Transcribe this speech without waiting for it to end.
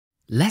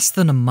Less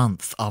than a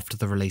month after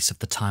the release of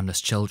The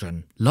Timeless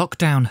Children,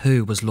 Lockdown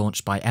Who was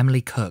launched by Emily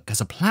Cook as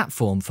a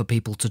platform for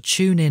people to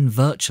tune in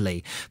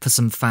virtually for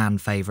some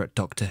fan-favourite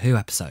Doctor Who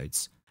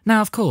episodes. Now,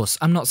 of course,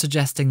 I'm not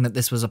suggesting that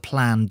this was a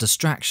planned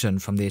distraction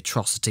from the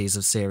atrocities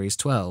of Series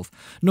 12,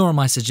 nor am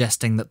I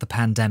suggesting that the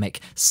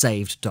pandemic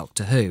saved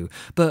Doctor Who,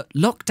 but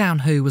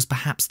Lockdown Who was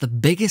perhaps the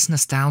biggest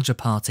nostalgia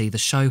party the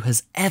show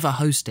has ever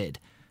hosted,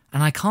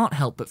 and I can't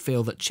help but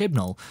feel that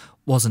Chibnall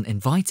wasn't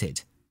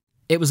invited.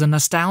 It was a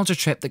nostalgia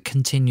trip that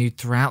continued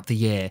throughout the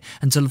year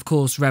until, of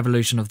course,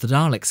 Revolution of the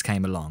Daleks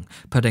came along,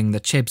 putting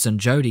the Chibs and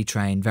Jodie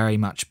train very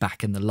much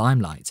back in the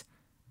limelight.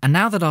 And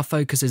now that our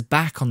focus is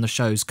back on the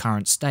show's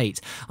current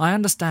state, I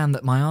understand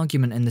that my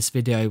argument in this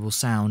video will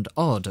sound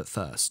odd at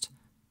first.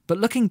 But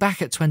looking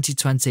back at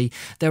 2020,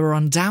 there were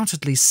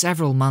undoubtedly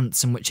several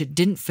months in which it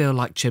didn't feel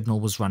like Chibnall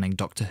was running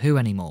Doctor Who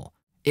anymore.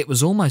 It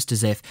was almost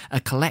as if a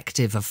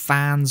collective of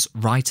fans,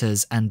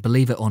 writers, and,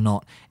 believe it or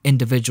not,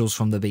 individuals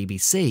from the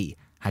BBC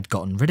had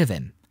gotten rid of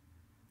him.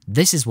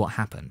 This is what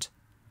happened.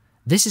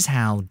 This is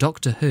how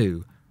Doctor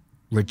Who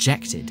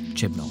rejected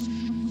Chibnall.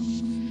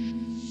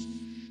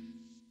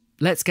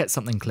 Let's get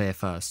something clear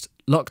first.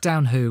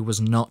 Lockdown Who was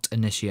not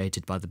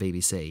initiated by the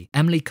BBC.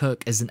 Emily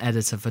Cook is an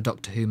editor for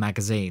Doctor Who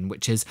magazine,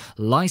 which is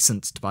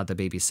licensed by the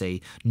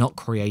BBC, not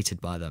created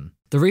by them.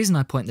 The reason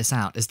I point this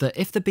out is that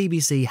if the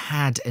BBC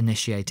had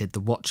initiated the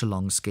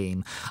watch-along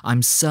scheme,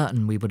 I'm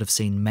certain we would have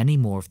seen many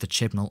more of the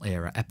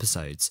Chibnall-era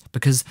episodes.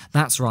 Because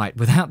that's right,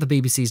 without the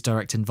BBC's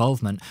direct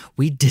involvement,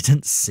 we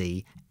didn't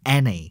see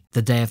any.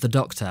 The Day of the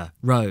Doctor,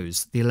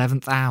 Rose, The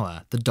 11th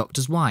Hour, The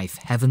Doctor's Wife,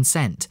 Heaven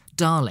Sent,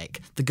 Dalek,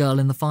 The Girl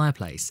in the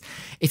Fireplace.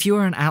 If you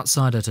were an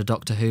outsider to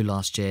Doctor Who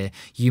last year,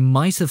 you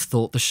might have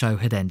thought the show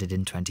had ended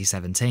in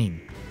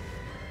 2017.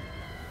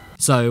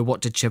 So what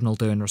did Chibnall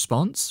do in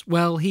response?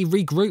 Well, he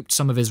regrouped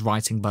some of his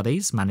writing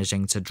buddies,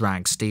 managing to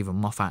drag Stephen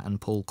Moffat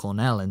and Paul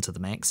Cornell into the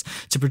mix,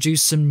 to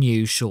produce some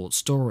new short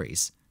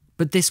stories.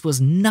 But this was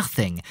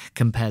nothing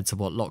compared to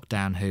what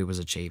Lockdown Who was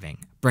achieving,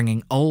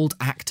 bringing old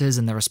actors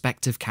and their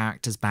respective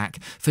characters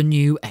back for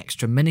new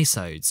extra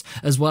minisodes,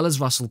 as well as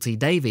Russell T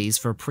Davies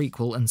for a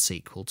prequel and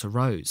sequel to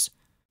Rose.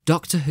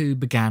 Doctor Who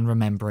began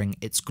remembering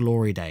its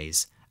glory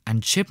days,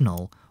 and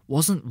Chibnall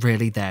wasn't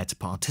really there to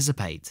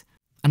participate.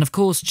 And of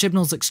course,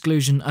 Chibnall's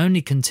exclusion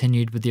only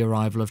continued with the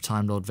arrival of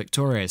Time Lord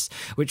Victorious,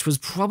 which was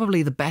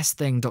probably the best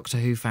thing Doctor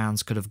Who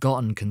fans could have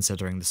gotten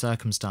considering the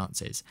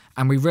circumstances,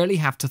 and we really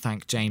have to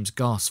thank James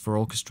Goss for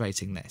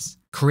orchestrating this.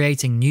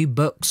 Creating new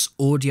books,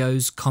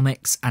 audios,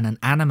 comics, and an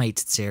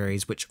animated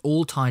series which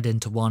all tied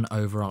into one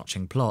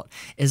overarching plot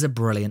is a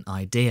brilliant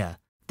idea.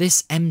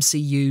 This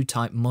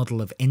MCU-type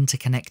model of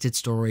interconnected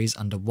stories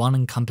under one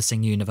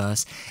encompassing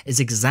universe is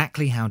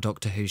exactly how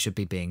Doctor Who should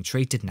be being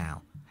treated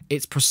now.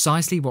 It's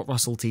precisely what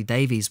Russell T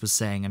Davies was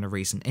saying in a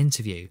recent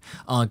interview,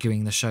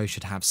 arguing the show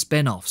should have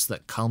spin-offs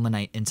that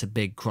culminate into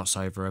big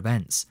crossover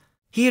events.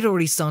 He had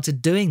already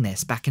started doing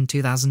this back in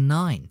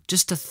 2009,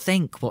 just to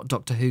think what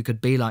Doctor Who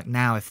could be like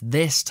now if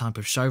this type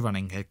of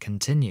showrunning had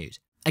continued.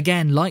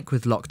 Again, like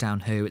with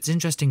Lockdown Who, it's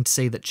interesting to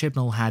see that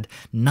Chibnall had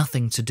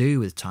nothing to do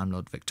with Time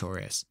Lord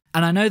Victorious.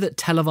 And I know that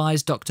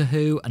televised Doctor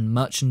Who and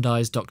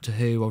merchandised Doctor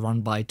Who are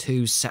run by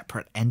two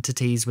separate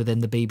entities within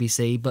the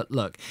BBC, but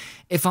look,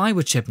 if I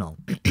were Chibnall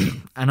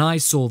and I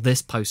saw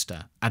this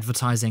poster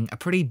advertising a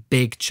pretty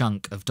big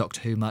chunk of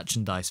Doctor Who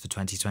merchandise for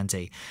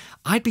 2020,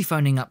 I'd be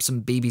phoning up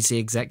some BBC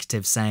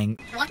executives saying,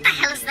 "What the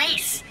hell is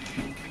this?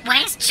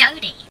 Where's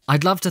Jodie?"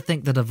 I'd love to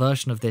think that a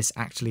version of this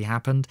actually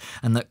happened,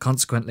 and that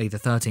consequently the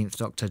 13th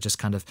Doctor just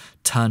kind of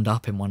turned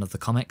up in one of the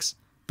comics.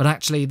 But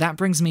actually, that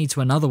brings me to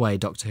another way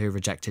Doctor Who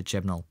rejected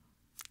Chibnall.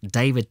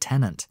 David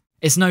Tennant.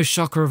 It's no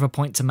shocker of a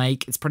point to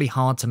make, it's pretty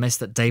hard to miss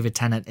that David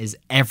Tennant is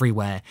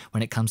everywhere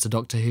when it comes to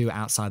Doctor Who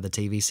outside the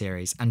TV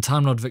series, and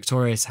Time Lord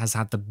Victorious has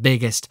had the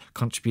biggest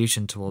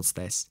contribution towards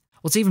this.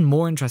 What's even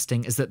more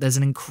interesting is that there's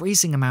an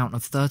increasing amount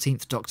of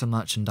 13th Doctor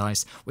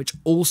merchandise which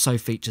also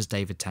features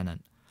David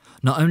Tennant.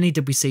 Not only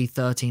did we see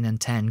 13 and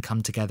 10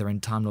 come together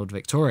in Time Lord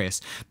Victorious,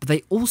 but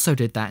they also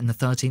did that in the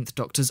 13th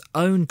Doctor's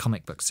own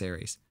comic book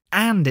series.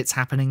 And it's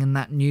happening in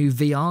that new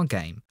VR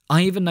game.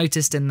 I even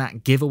noticed in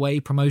that giveaway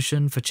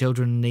promotion for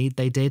Children in Need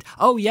they did,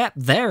 oh yep,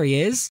 there he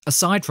is!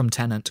 Aside from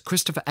Tennant,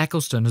 Christopher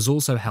Eccleston has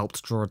also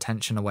helped draw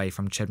attention away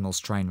from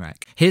Chibnall's train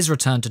wreck. His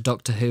return to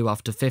Doctor Who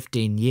after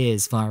 15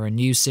 years via a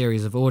new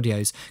series of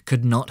audios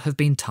could not have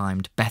been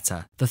timed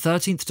better. The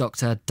 13th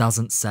Doctor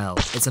doesn't sell.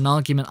 It's an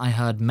argument I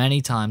heard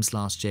many times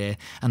last year,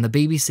 and the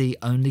BBC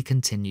only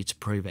continue to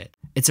prove it.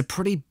 It's a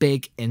pretty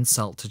big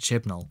insult to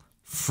Chibnall,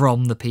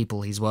 from the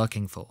people he's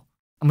working for.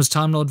 And was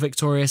Time Lord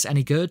Victorious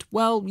any good?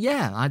 Well,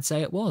 yeah, I'd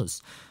say it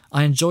was.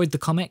 I enjoyed the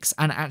comics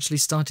and it actually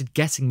started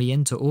getting me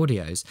into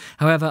audios.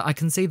 However, I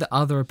can see that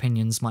other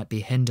opinions might be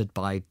hindered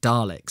by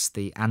Daleks,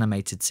 the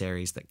animated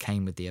series that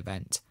came with the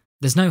event.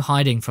 There's no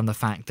hiding from the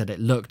fact that it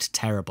looked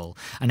terrible,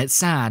 and it's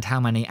sad how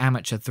many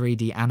amateur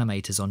 3D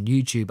animators on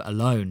YouTube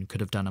alone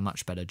could have done a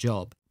much better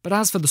job. But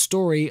as for the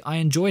story, I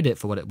enjoyed it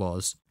for what it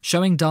was.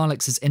 Showing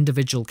Daleks as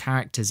individual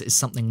characters is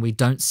something we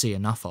don't see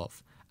enough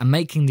of. and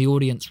making the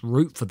audience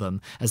root for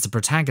them as the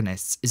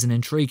protagonists is an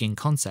intriguing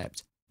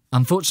concept.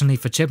 Unfortunately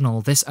for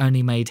Chibnall, this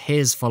only made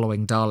his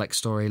following Dalek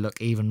story look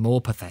even more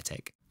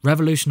pathetic.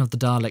 Revolution of the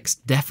Daleks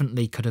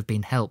definitely could have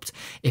been helped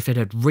if it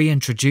had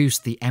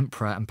reintroduced the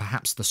Emperor and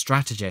perhaps the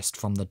Strategist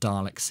from the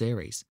Dalek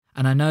series.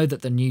 And I know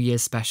that the New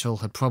Year's special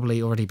had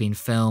probably already been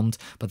filmed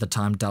by the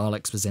time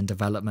Daleks was in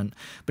development,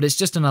 but it's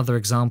just another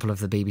example of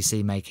the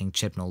BBC making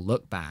Chibnall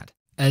look bad.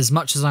 As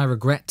much as I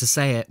regret to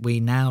say it, we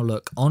now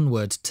look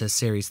onward to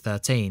Series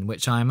 13,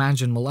 which I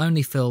imagine will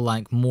only feel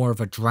like more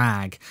of a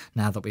drag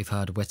now that we've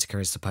heard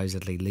Whittaker is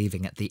supposedly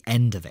leaving at the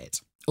end of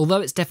it.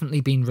 Although it's definitely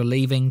been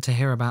relieving to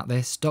hear about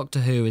this, Doctor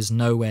Who is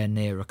nowhere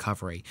near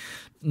recovery.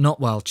 Not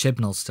while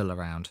Chibnall's still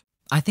around.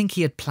 I think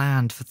he had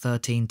planned for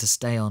 13 to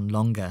stay on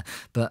longer,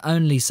 but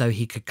only so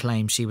he could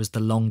claim she was the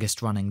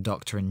longest running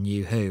Doctor in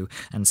New Who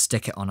and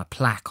stick it on a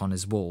plaque on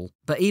his wall.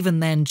 But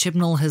even then,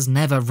 Chibnall has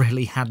never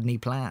really had any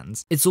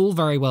plans. It's all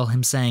very well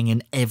him saying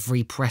in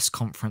every press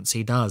conference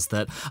he does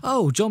that,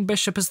 oh, John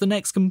Bishop is the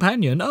next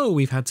companion, oh,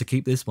 we've had to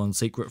keep this one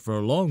secret for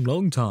a long,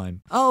 long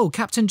time. Oh,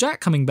 Captain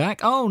Jack coming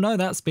back, oh no,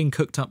 that's been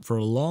cooked up for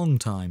a long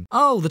time.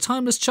 Oh, the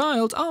Timeless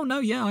Child, oh no,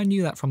 yeah, I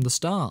knew that from the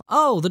start.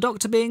 Oh, the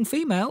Doctor being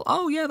female,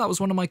 oh yeah, that was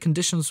one of my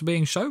conditions for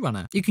being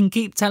showrunner. You can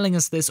keep telling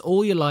us this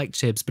all you like,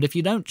 Chibs, but if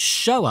you don't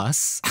show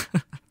us,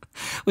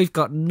 we've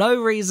got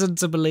no reason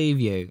to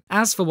believe you.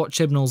 As for what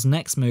Chibnall's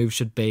next move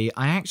should be,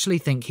 I actually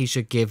think he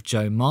should give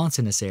Jo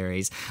Martin a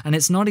series, and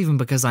it's not even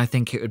because I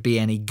think it would be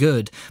any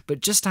good,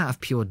 but just out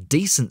of pure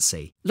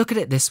decency. Look at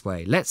it this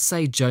way, let's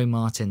say Jo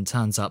Martin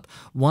turns up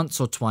once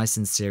or twice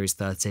in Series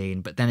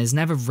 13, but then is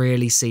never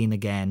really seen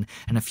again,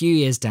 and a few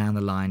years down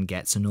the line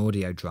gets an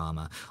audio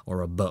drama,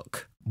 or a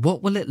book.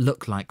 What will it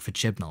look like for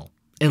Chibnall?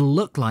 It'll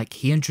look like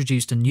he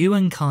introduced a new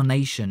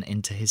incarnation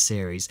into his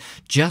series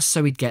just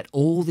so he'd get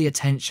all the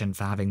attention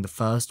for having the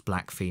first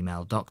black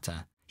female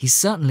Doctor. He's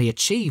certainly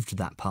achieved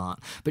that part,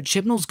 but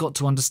Chibnall's got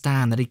to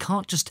understand that he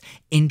can't just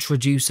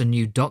introduce a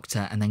new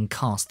Doctor and then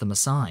cast them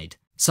aside.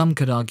 Some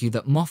could argue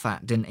that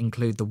Moffat didn't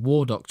include the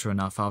War Doctor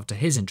enough after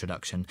his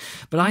introduction,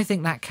 but I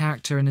think that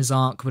character and his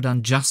arc were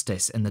done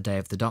justice in the Day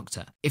of the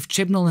Doctor. If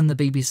Chibnall and the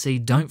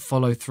BBC don't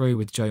follow through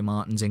with Jo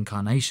Martin's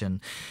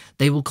incarnation,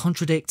 they will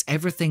contradict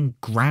everything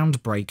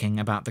groundbreaking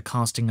about the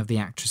casting of the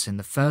actress in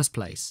the first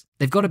place.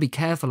 They've got to be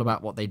careful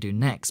about what they do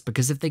next,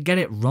 because if they get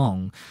it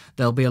wrong,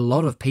 there'll be a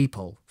lot of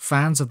people,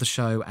 fans of the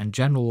show and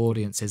general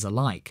audiences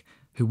alike,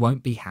 who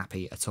won't be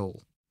happy at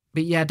all.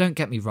 But yeah, don't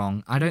get me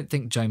wrong, I don't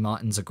think Jo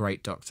Martin's a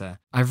great Doctor.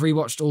 I've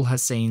rewatched all her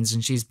scenes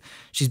and she's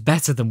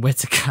better than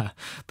Whittaker,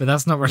 but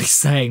that's not really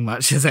saying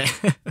much, is it?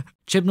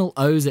 Chibnall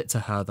owes it to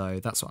her though,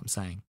 that's what I'm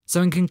saying.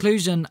 So in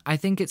conclusion, I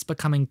think it's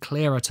becoming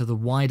clearer to the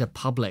wider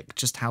public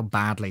just how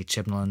badly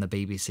Chibnall and the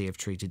BBC have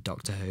treated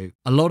Doctor Who.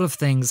 A lot of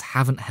things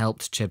haven't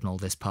helped Chibnall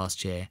this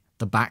past year.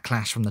 The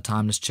backlash from the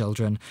Timeless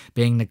Children,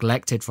 being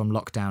neglected from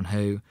Lockdown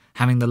Who,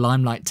 having the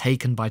limelight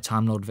taken by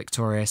Time Lord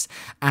Victorious,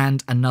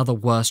 and another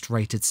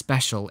worst-rated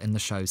special in the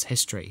show's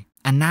history.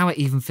 And now it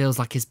even feels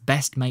like his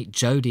best mate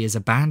Jodie is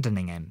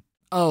abandoning him.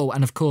 Oh,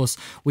 and of course,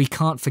 we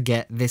can't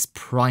forget this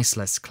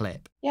priceless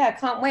clip. Yeah, I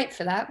can't wait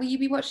for that. Will you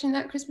be watching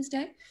that Christmas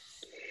Day?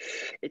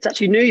 It's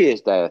actually New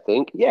Year's Day, I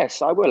think.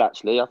 Yes, I will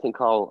actually. I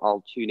think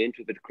I'll tune in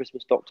to a bit of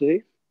Christmas Doctor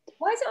Who.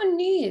 Why is it on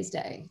New Year's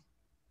Day?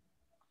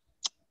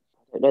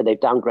 No, they've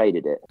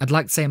downgraded it. I'd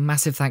like to say a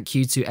massive thank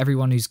you to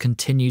everyone who's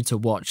continued to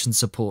watch and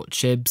support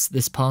Chibs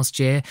this past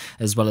year,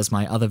 as well as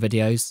my other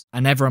videos.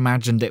 I never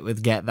imagined it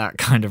would get that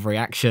kind of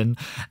reaction,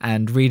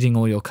 and reading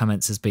all your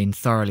comments has been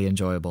thoroughly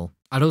enjoyable.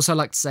 I'd also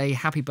like to say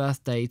happy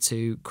birthday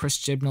to Chris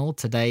Chibnall.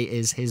 Today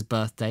is his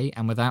birthday,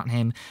 and without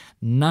him,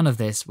 none of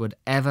this would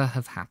ever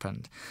have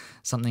happened.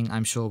 Something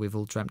I'm sure we've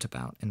all dreamt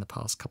about in the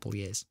past couple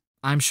years.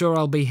 I'm sure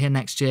I'll be here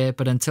next year,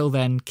 but until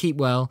then, keep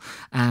well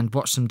and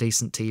watch some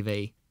decent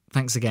TV.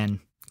 Thanks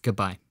again.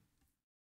 Goodbye.